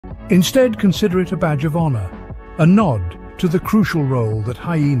Instead, consider it a badge of honor, a nod to the crucial role that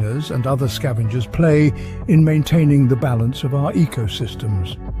hyenas and other scavengers play in maintaining the balance of our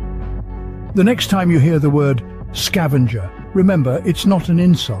ecosystems. The next time you hear the word scavenger, remember it's not an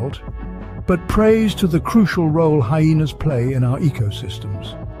insult, but praise to the crucial role hyenas play in our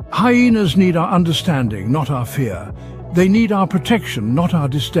ecosystems. Hyenas need our understanding, not our fear. They need our protection, not our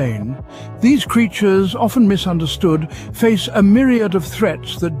disdain. These creatures, often misunderstood, face a myriad of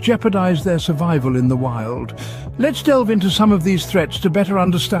threats that jeopardize their survival in the wild. Let's delve into some of these threats to better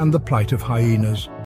understand the plight of hyenas.